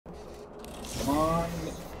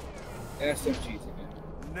SMGs again.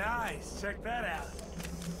 Nice. Check that out.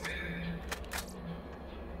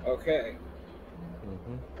 Okay.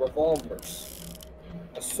 Revolvers,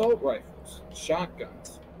 assault rifles,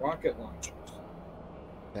 shotguns, rocket launchers.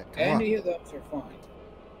 Yeah, Any of those are fine.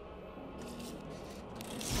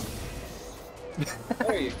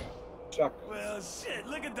 There you go. Shotguns. Well, shit.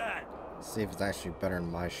 Look at that. See if it's actually better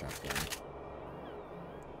than my shotgun.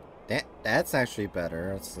 That's actually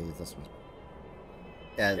better. Let's see this one.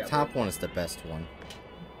 Yeah, the top one is the best one.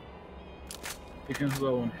 You can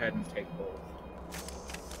go ahead and take both.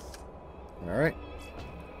 Alright.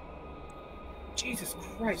 Jesus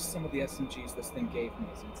Christ, some of the SMGs this thing gave me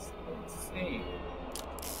is insane.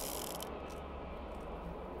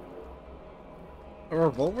 A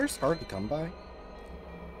revolver's hard to come by?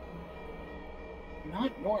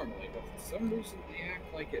 Not normally, but for some reason they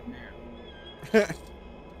act like it now.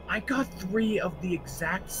 I got 3 of the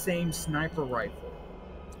exact same sniper rifle.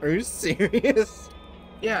 Are you serious?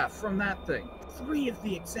 Yeah, from that thing. 3 of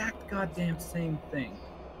the exact goddamn same thing.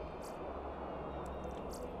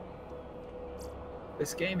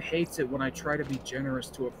 This game hates it when I try to be generous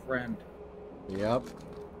to a friend. Yep.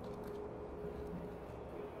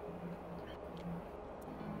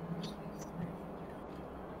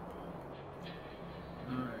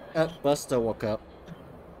 Busta woke up.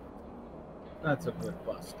 That's a good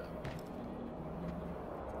Busta.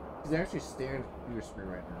 He's actually staring at your screen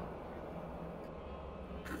right now.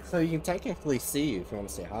 So you can technically see you if you want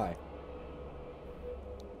to say hi.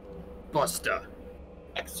 Busta.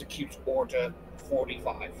 Execute order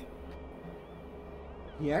 45.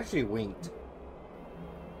 He actually winked.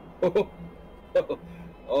 Oh,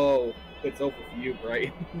 it's over for you,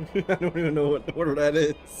 right? I don't even know what order that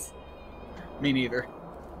is. Me neither.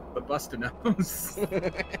 But Busta knows.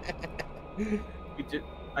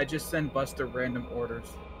 I just send Busta random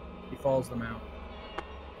orders. He follows them out.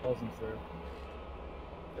 Follows them through.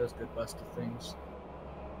 Does good Busta things.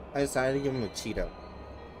 I decided to give him a Cheeto.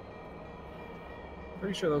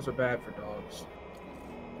 Pretty sure those are bad for dogs.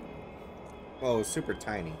 Oh, super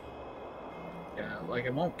tiny. Yeah, like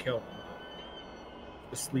it won't kill them.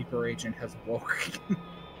 The sleeper agent has woken.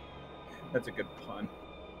 That's a good pun.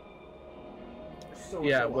 So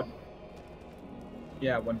yeah, when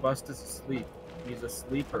Busta's asleep, he's a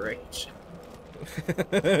sleeper agent.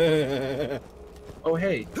 Oh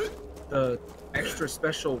hey, the extra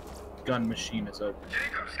special gun machine is open.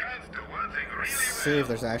 Let's see if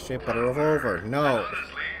there's actually a better revolver. No.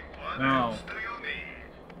 No.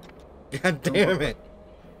 God damn it.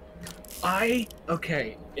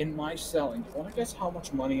 Okay, in my selling, do you want to guess how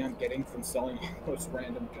much money I'm getting from selling all those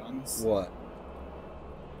random guns? What?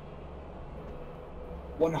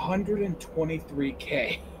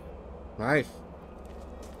 123K. Nice.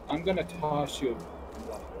 I'm gonna toss you.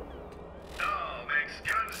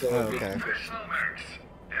 So okay.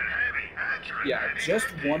 Yeah, just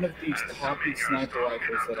one of these copied sniper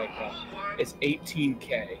rifles that I got is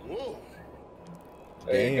 18K.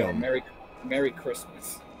 There you go. Merry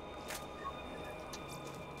Christmas.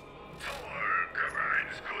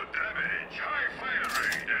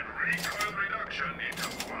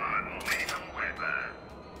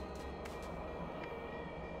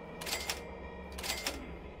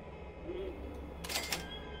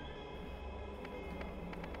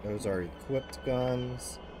 Those are equipped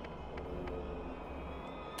guns.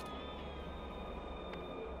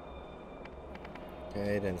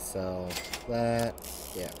 Okay, didn't sell that.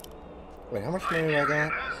 Yeah. Wait, how much money do I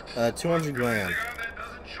got? 200 grand.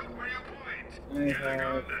 I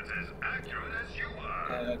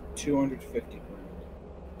have 250 grand.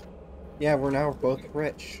 Yeah, we're now both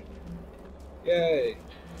rich. Yay!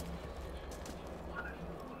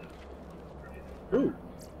 Ooh,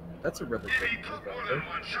 that's a really good revolver.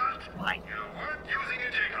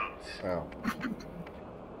 Oh.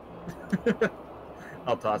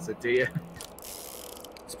 I'll toss it to you.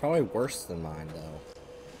 It's probably worse than mine, though.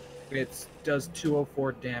 It does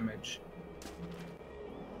 204 damage.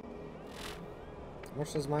 How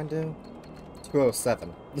much does mine do?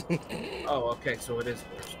 207. Oh, okay, so it is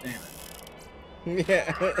worse. Damn it.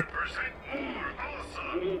 Yeah. Huh?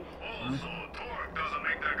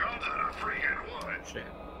 Shit.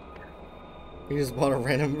 You just bought a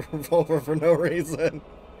random revolver for no reason.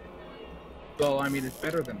 Well, I mean, it's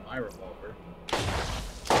better than my revolver.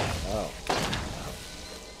 Oh.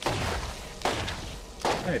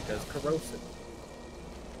 Hey, it does corrosive.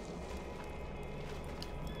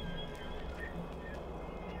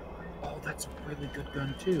 Oh, that's a really good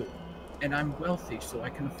gun, too. And I'm wealthy, so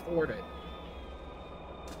I can afford it.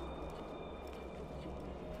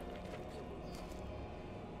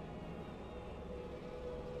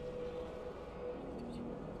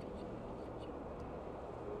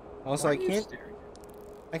 Also, Why I are you can't. staring?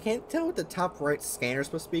 I can't tell what the top right scanner is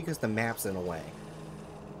supposed to be because the map's in a way.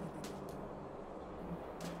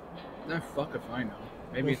 Nah, fuck if I know.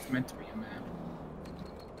 Maybe it's meant to be a map.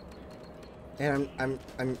 And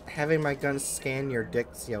I'm having my gun scan your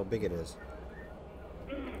dick to see how big it is.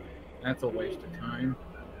 That's a waste of time.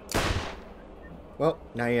 Well,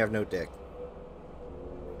 now you have no dick.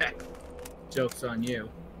 Joke's on you.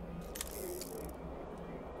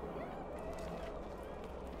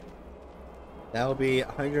 That will be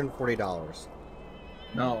 $140.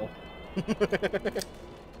 No.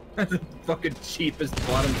 That's the fucking cheapest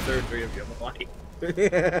bottom surgery of your life.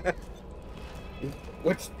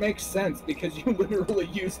 Which makes sense because you literally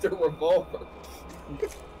used a revolver.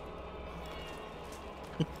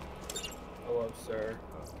 Hello, sir.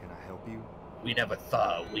 Can I help you? We never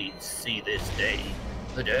thought we'd see this day.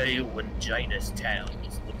 The day when Janus Town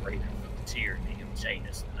was liberated from the tyranny of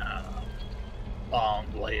Janus Knob. Long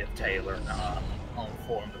live Taylor Knob. I'll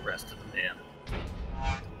inform the rest of the men.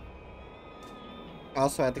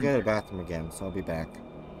 Also, I have to go to the bathroom again, so I'll be back.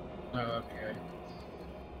 Okay.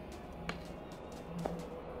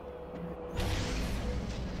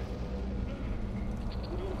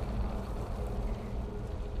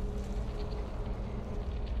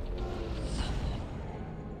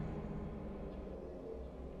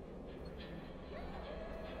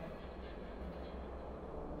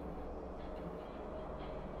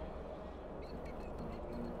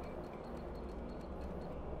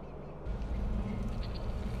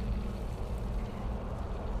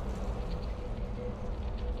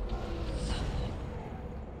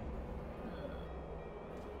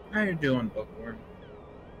 How you doing, Bookworm?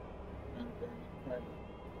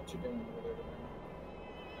 What you doing over there today?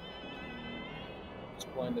 It's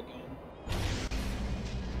blind again.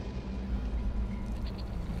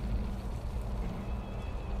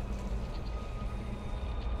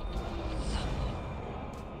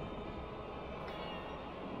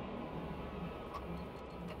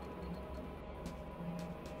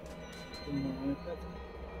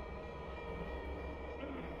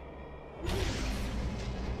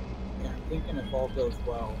 Yeah, I'm thinking if all goes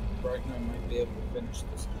well, Brighton and I might be able to finish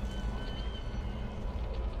this game.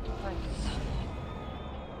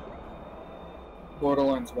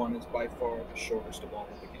 Borderlands 1 is by far the shortest of all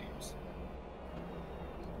of the games.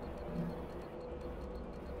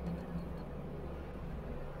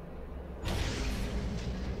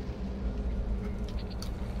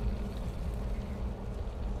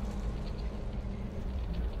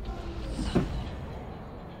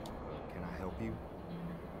 Can I help you?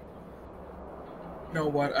 You know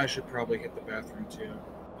what? I should probably hit the bathroom too,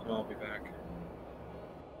 so I'll be back.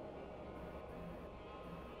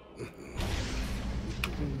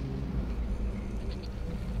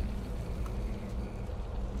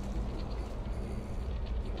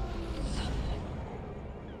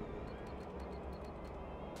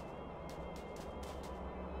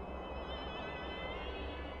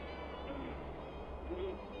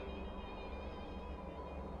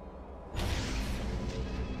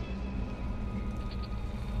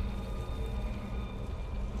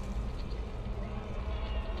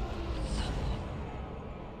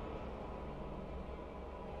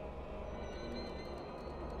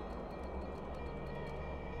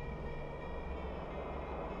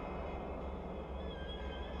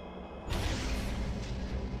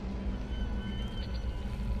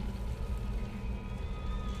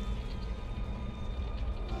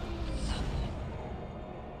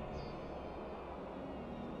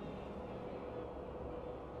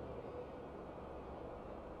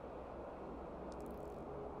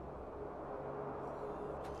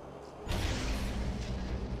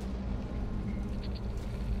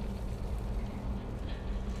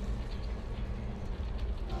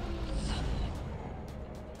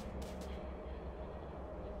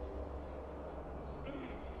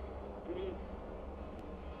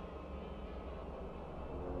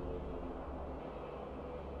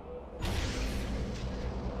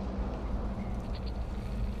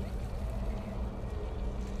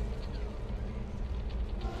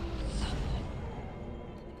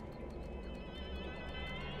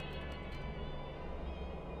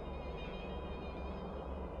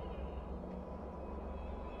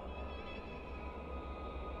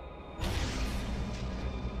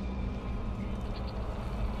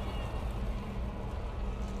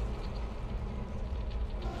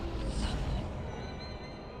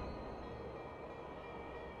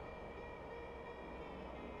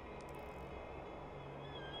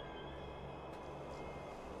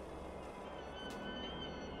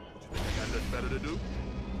 Nothing better to do?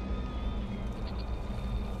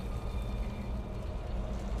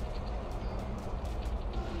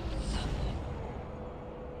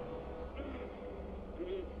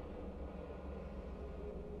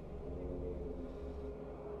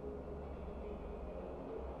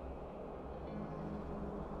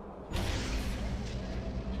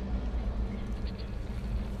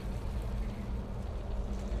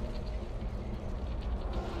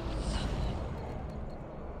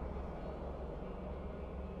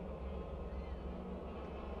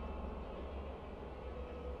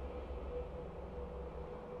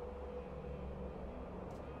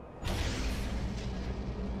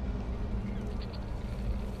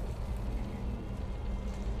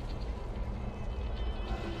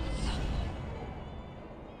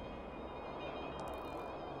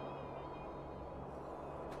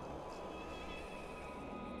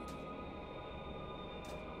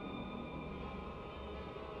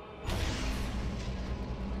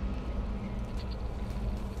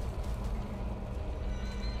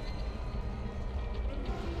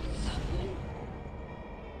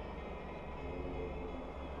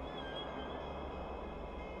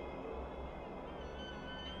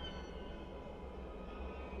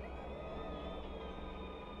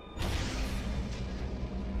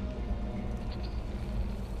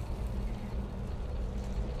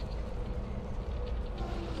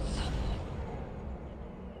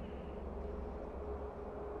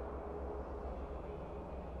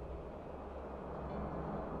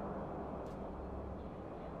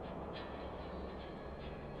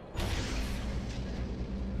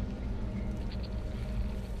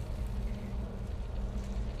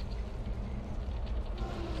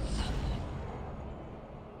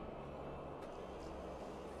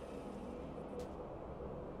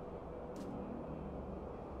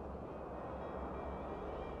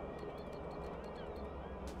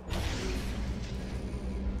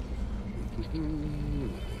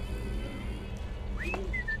 I'm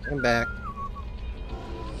back.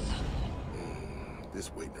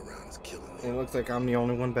 This waiting around is killing me. It looks like I'm the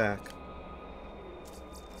only one back.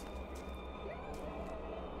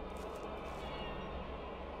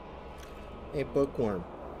 Hey, Bookworm.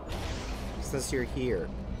 Since you're here.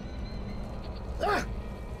 Ah!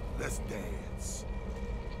 Let's dance.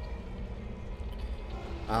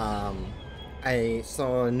 I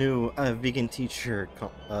saw a new vegan teacher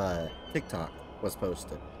TikTok was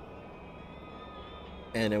posted.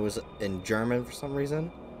 And it was in German for some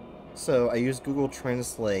reason. So I used Google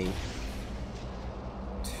Translate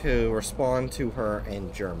to respond to her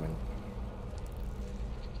in German.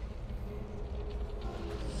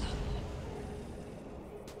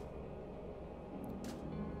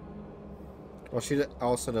 Well, she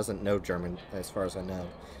also doesn't know German, as far as I know.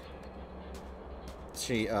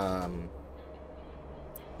 She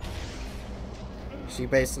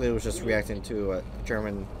basically was just reacting to a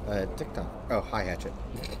German TikTok. Oh, hi, Hatchet.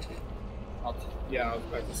 Yeah, I was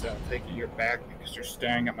about to say, I'll take it you're back because you're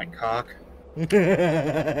staring at my cock.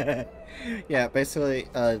 Yeah, basically,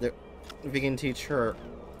 the vegan teacher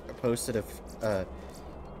posted a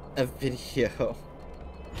video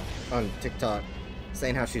on TikTok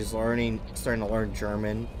saying how she's starting to learn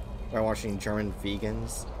German by watching German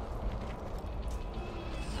vegans.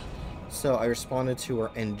 So I responded to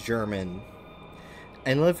her in German.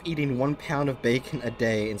 I love eating 1 pound of bacon a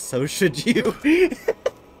day, and so should you.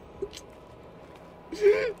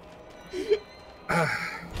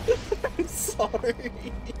 I'm sorry.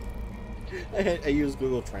 I use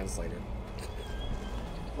Google Translator.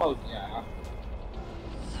 Well, yeah.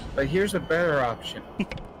 But here's a better option.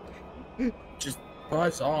 Just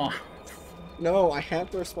buzz off. No, I have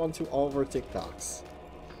to respond to all of her TikToks.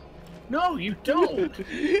 No, you don't.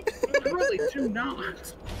 You really do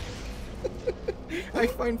not. I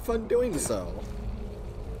find fun doing so.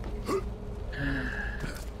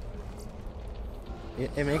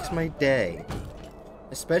 It makes my day.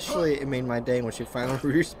 Especially, it made my day when she finally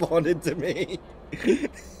responded to me.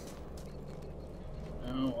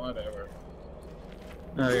 Oh, whatever.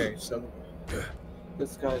 Okay, so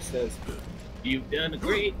this guy says, "You've done a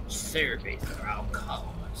great service for our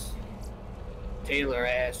cause. Taylor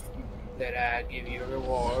asked that I give you a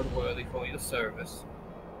reward worthy for your service.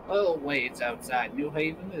 Well, waits outside New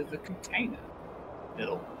Haven is a container.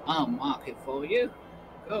 It'll unlock it for you.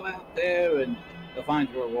 Go out there and you'll find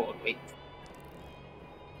your reward waiting.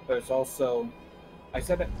 There's also, I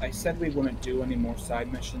said we wouldn't do any more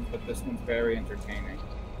side missions, but this one's very entertaining.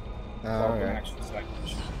 It's all an actual side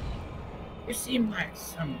mission. You seem like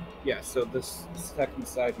some... Yeah, so this second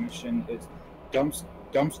side mission is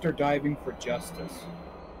dumpster diving for justice.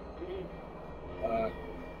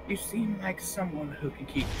 You seem like someone who can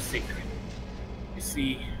keep a secret. You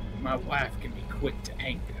see, my wife can be quick to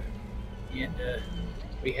anger, and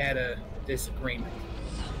we had a disagreement.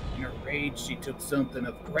 In her rage, she took something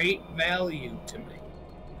of great value to me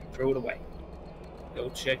and threw it away. Go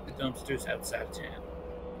check the dumpsters outside town.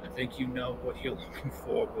 I think you know what you're looking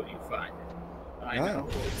for when you find it. I know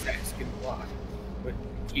it's asking a lot, but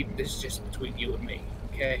keep this just between you and me,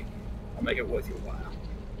 okay? I'll make it worth your while.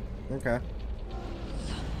 Okay.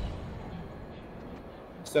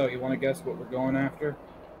 So, you want to guess what we're going after?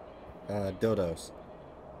 Dildos.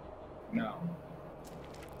 No.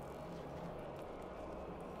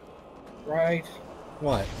 Right?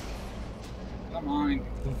 What? Come on.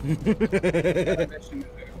 Got a mission to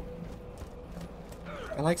do.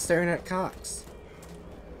 I like staring at cocks.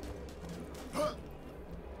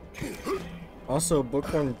 Also,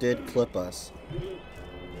 Bookworm did clip us.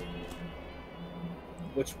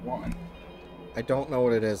 Which one? I don't know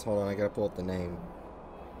what it is. Hold on, I gotta pull up the name.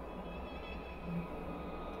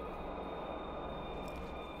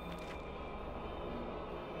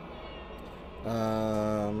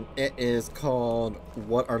 It is called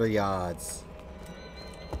What Are the Odds?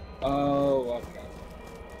 Oh, okay.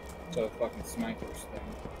 So fucking snipers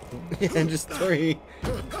thing. And just three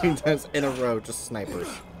times in a row, just snipers.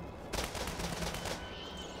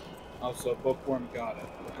 Also, Bookworm got it.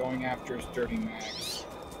 We're going after his dirty mags.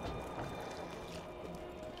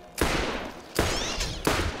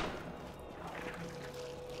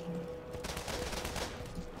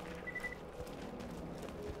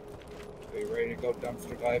 Are you ready to go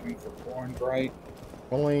dumpster diving for porn, Bright?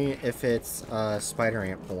 Only if it's spider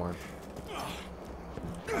ant porn.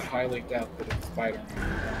 I highly doubt that it's Spider-Man.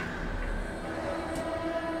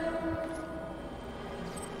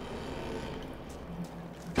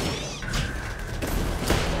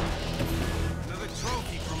 Another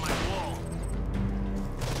trophy from my wall.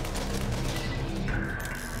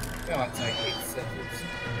 God, I hate scissors.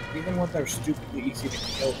 Even with of them are stupidly easy to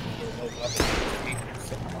kill because they're low level.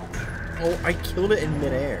 So much. Oh, I killed it in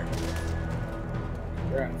midair.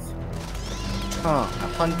 Congrats. Huh, a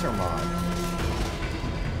hunter mod.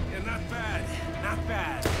 Yeah, not bad. Not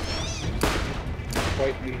bad.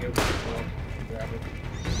 Quite mediocre. Grab it.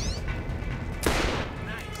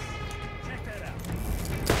 Nice. Check that out.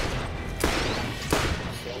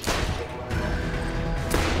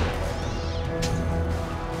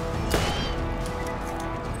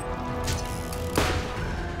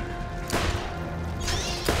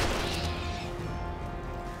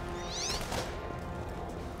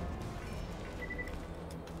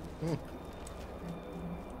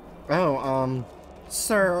 Oh,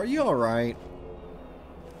 sir, are you alright?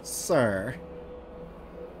 Sir.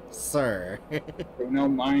 Sir. Pay no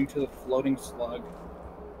mind to the floating slug.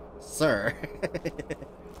 Sir.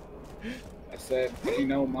 I said, pay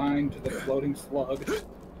no mind to the floating slug.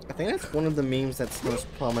 I think that's one of the memes that's most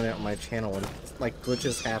prominent on my channel when, like,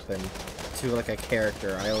 glitches happen to, like, a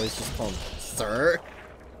character. I always just call him, Sir?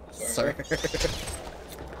 Sir?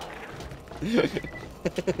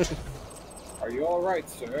 Are you alright,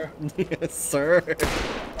 sir? Yes, sir.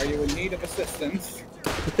 Are you in need of assistance?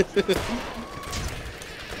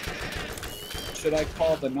 Should I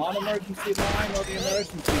call the non-emergency line or the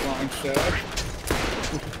emergency line, sir?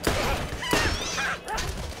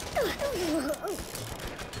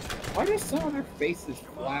 Why do some of their faces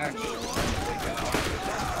flash?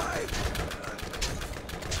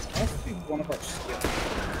 Must be one of our skills.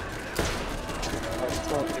 It's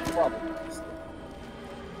probably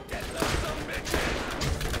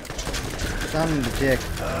Shot him in the dick.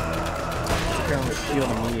 Took out the shield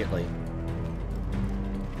immediately.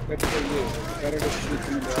 good for you. Better to shoot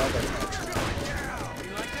than the other.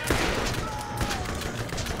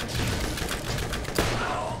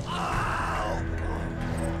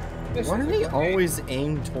 Why do they always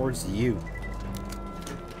aim towards you?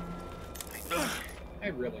 I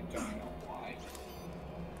really don't know why.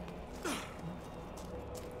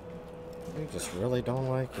 They just really don't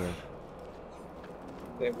like you.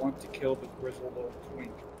 They want to kill the grizzled old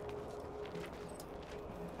twink.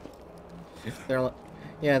 They're like,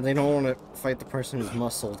 yeah, they don't want to fight the person who's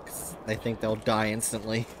muscled because they think they'll die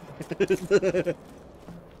instantly. They're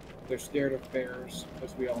scared of bears,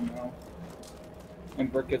 as we all know.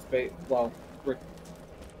 And Brick is well, Brick.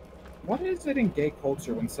 What is it in gay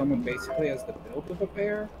culture when someone basically has the build of a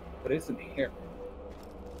bear, but isn't hair?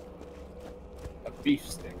 A beef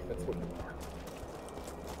stick, that's what they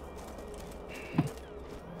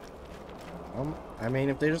are. I mean,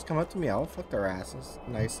 if they just come up to me, I'll fuck their asses.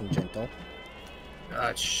 Nice and gentle.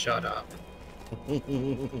 God, shut up. It's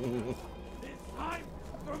time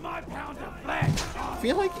for my pound of flesh. I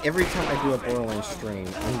feel like every time I do a Borderlands stream,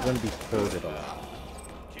 I'm going to be quoted a lot.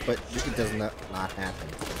 But it does not happen.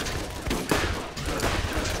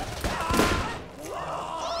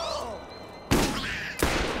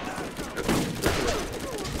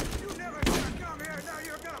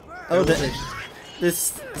 Oh, the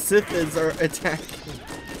Scythians are attacking.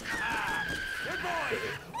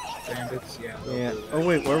 Bandits, yeah. Yeah. Oh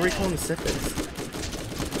wait, what are we calling the Scythians?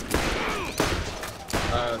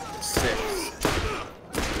 6.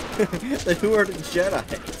 Then who are the Jedi?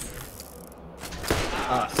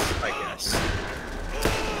 Us, I guess.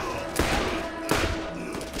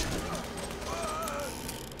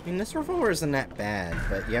 I mean, this revolver isn't that bad,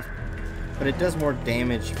 but but it does more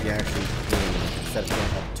damage if you actually aim instead of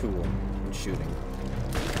going up tool and shooting.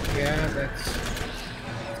 Yeah, that's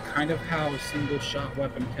kind of how a single shot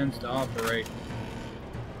weapon tends to operate.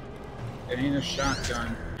 It ain't a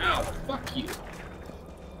shotgun. Ow, fuck you.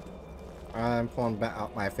 I'm pulling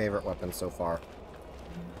out my favorite weapon so far.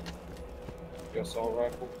 The assault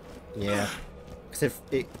rifle. Yeah, because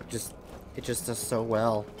it just does so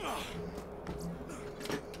well.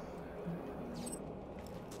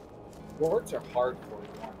 Words are hard for you,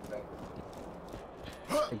 aren't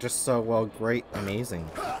they? Just so well, great, amazing.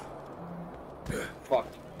 Fuck.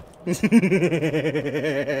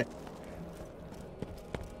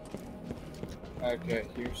 Okay,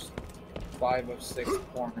 here's 5 of 6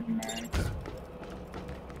 porn mags.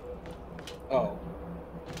 Oh.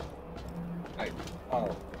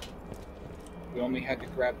 Oh. We only had to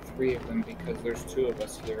grab 3 of them because there's 2 of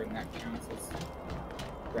us here, and that counts as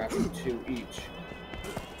grabbing 2 each.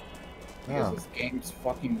 Because this game's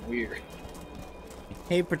fucking weird.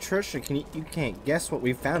 Hey Patricia, you can't guess what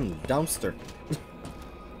we found in the dumpster.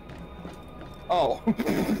 Oh,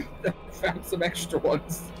 I found some extra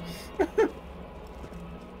ones.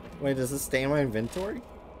 Wait, does this stay in my inventory?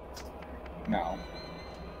 No.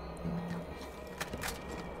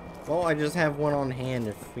 Well, I just have one on hand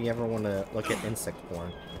if we ever want to look at insect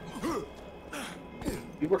porn.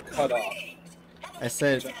 You were cut off. I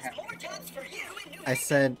said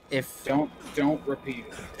if Don't repeat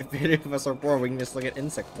it. if any of us are bored, we can just look at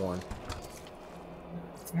insect porn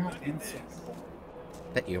It's not insect porn.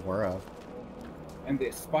 that you were of. And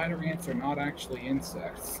the spider ants are not actually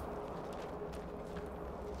insects.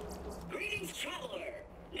 Greetings, traveler.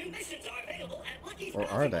 New missions are available at Lucky's Or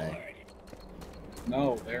are they? board.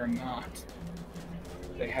 No, they're not.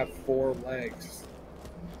 They have 4 legs.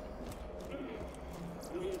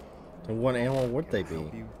 And what animal would they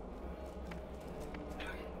be?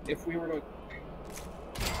 If we were to...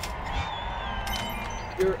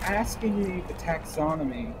 You're asking me the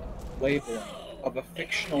taxonomy labeling of a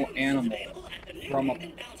fictional animal from a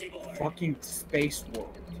fucking space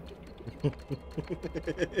world.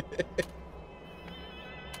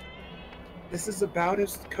 This is about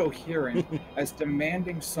as coherent as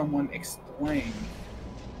demanding someone explain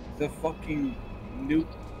the fucking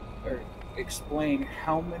or explain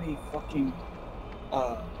how many fucking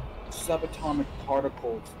subatomic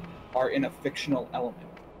particles are in a fictional element.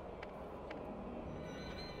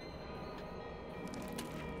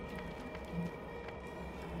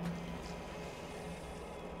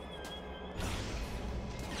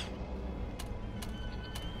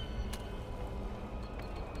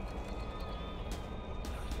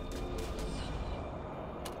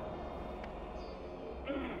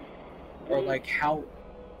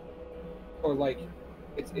 Or like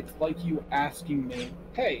it's like you asking me,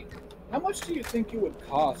 hey, how much do you think it would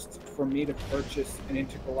cost for me to purchase an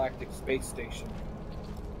intergalactic space station?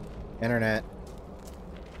 Internet.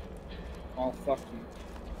 Oh, fuck you.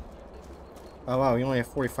 Oh wow, we only have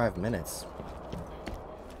 45 minutes.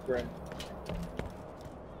 Great.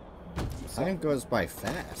 Time goes by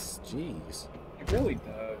fast. Jeez. It really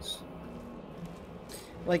does.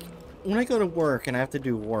 Like, when I go to work and I have to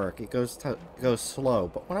do work, it goes slow.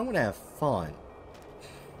 But when I want to have fun,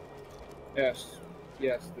 Yes,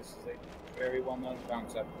 this is a very well-known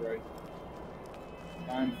concept, right?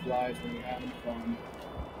 Time flies when you're having fun.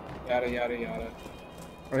 Yada yada yada.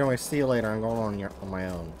 anyway, see you later. I'm going on my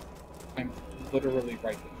own. I'm literally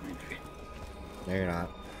right behind you. No, you're not.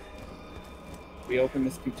 We open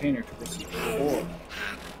this container to receive a reward.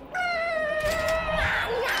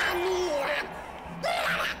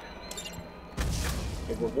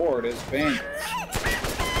 The reward is bandits.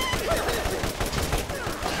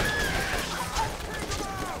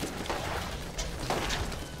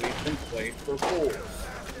 We've been played for fools.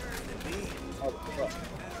 Oh, fuck.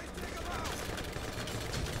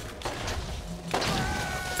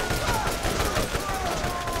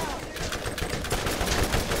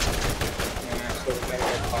 So we gotta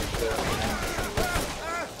go talk to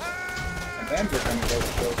and then we're gonna go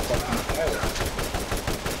kill fucking Tyler.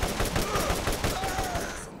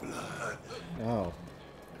 Oh.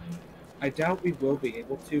 I doubt we will be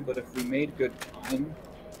able to, but if we made good time,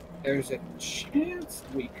 there's a chance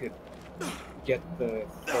we could get the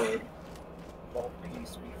 3rd vault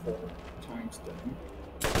piece before time's done.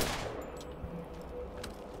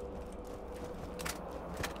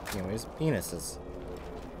 Anyways, penises.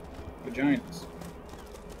 Vaginas.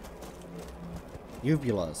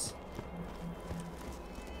 Uvulas.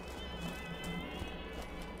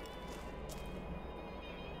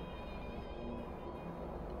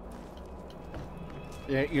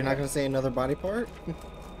 You're not gonna say another body part?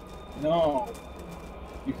 No.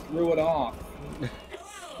 You threw it off.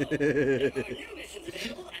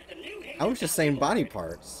 I was just saying body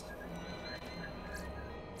parts.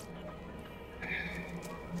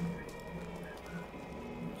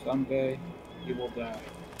 Someday, you will die.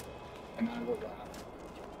 And I will laugh.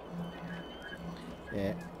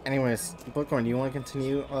 Yeah. Anyways, Bookworm, do you want to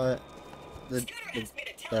continue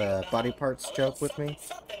the body parts joke with me?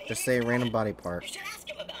 Just say a random body part.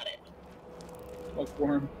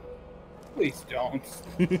 Bookworm, please don't.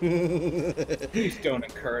 Please don't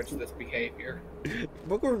encourage this behavior.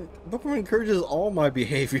 Bookworm encourages all my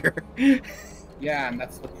behavior. Yeah, and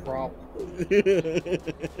that's the problem.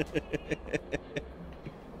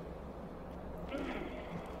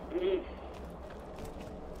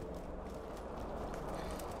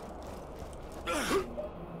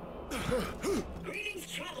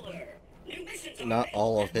 Not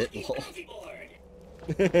all of it.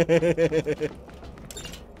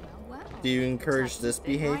 Do you encourage this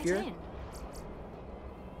behavior?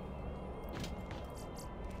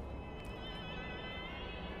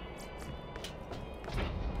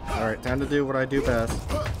 Alright, time to do what I do best.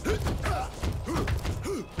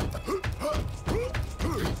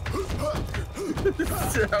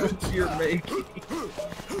 Sounds you're making.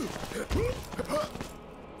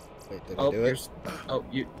 Wait, did I do it? Oh,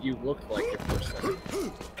 you looked like it for a second.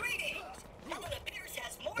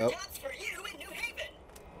 Oh. jobs for you in New Haven.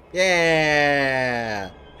 Yeah!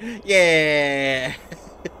 Yeah!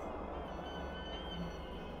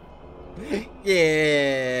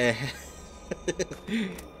 Yeah!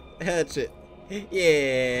 Hatchet.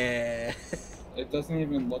 Yeah! It doesn't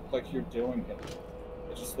even look like you're doing it.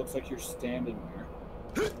 It just looks like you're standing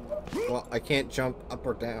there. Well, I can't jump up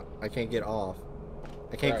or down. I can't get off.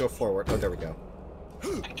 I can't go forward. Oh, there we go.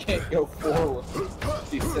 I can't go forward,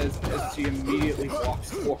 she says as she immediately walks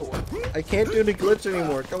forward. I can't do the glitch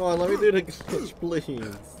anymore. Come on, let me do the glitch,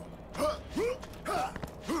 please.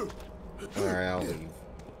 Alright, I'll leave.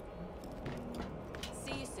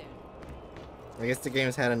 See you soon. I guess the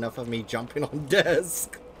game's had enough of me jumping on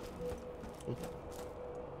desk.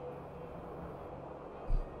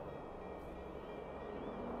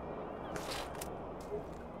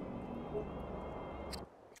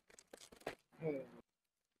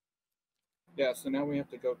 Yeah, so now we have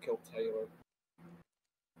to go kill Taylor.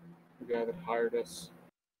 The guy that hired us.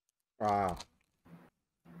 Ah.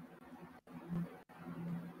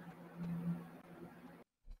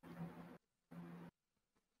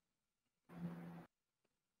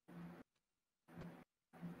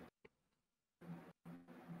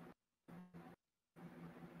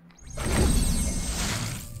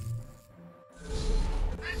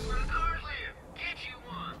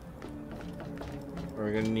 Are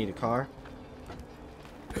we gonna need a car?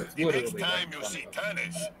 The next time you see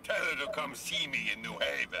Tannis, tell her to come see me in New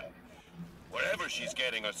Haven. Wherever she's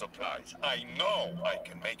getting her supplies, I know I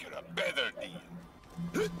can make her a better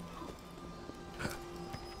deal.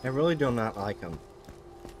 I really do not like him.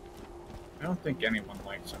 I don't think anyone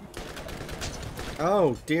likes him.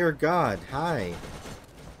 Oh, dear God. Hi.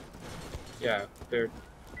 Yeah, they've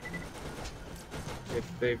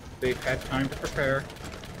had time to prepare.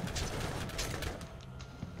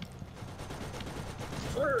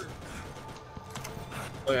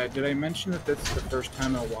 Oh yeah, did I mention that this is the first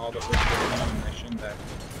time in a while that we're doing on a mission that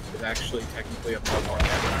is actually technically above our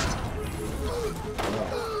head?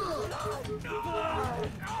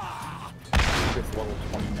 It's level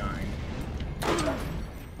 29.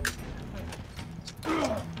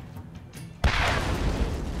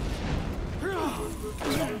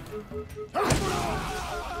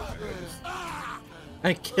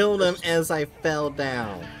 I killed him as I fell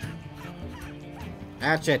down.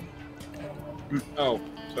 Hatchet. Oh,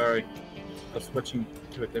 sorry. I was switching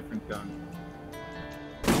to a different gun.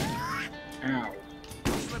 Ow.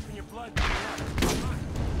 Slipping your blood.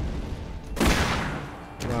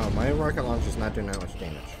 Wow, my rocket launcher's not doing that much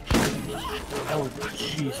damage. Oh,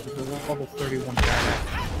 jeez, with a level 31 badass.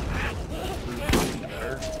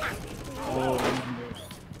 Oh, and there's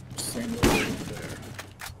sandals there.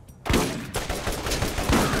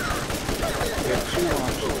 We have two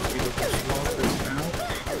options. Either we swap this out,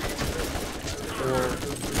 or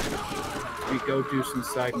we go do some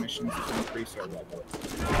side missions to increase our level.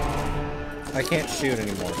 I can't shoot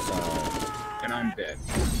anymore, so... And I'm dead.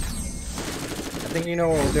 I think you know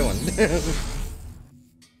what we're doing.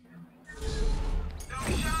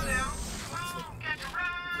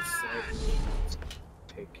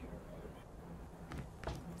 Take care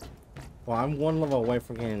of. Well, I'm one level away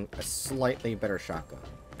from getting a slightly better shotgun.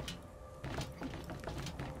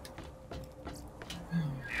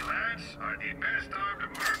 Lance are the best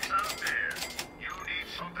armed mercs out there. You need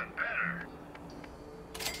something better.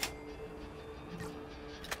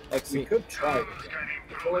 Like, we could try it.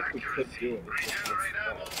 I feel like we could do it. It's just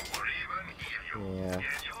Yeah.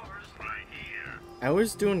 I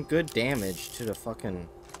was doing good damage to the fucking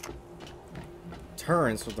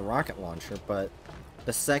turrets with the rocket launcher, but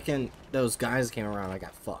the second those guys came around, I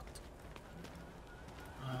got fucked.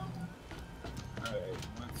 Alright,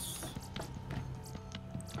 let's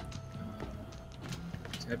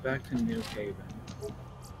head back to New Haven.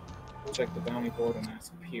 Check the bounty board and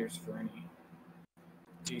ask Pierce for any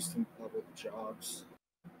decent level jobs.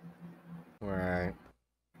 Right.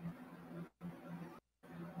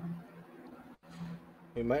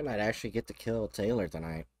 We might not actually get to kill Taylor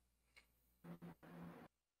tonight.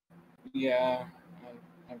 Yeah,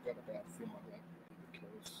 I've got a bad feeling that.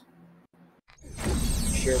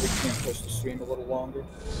 Sure we can't push the stream a little longer?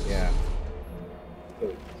 Yeah.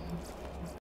 Good.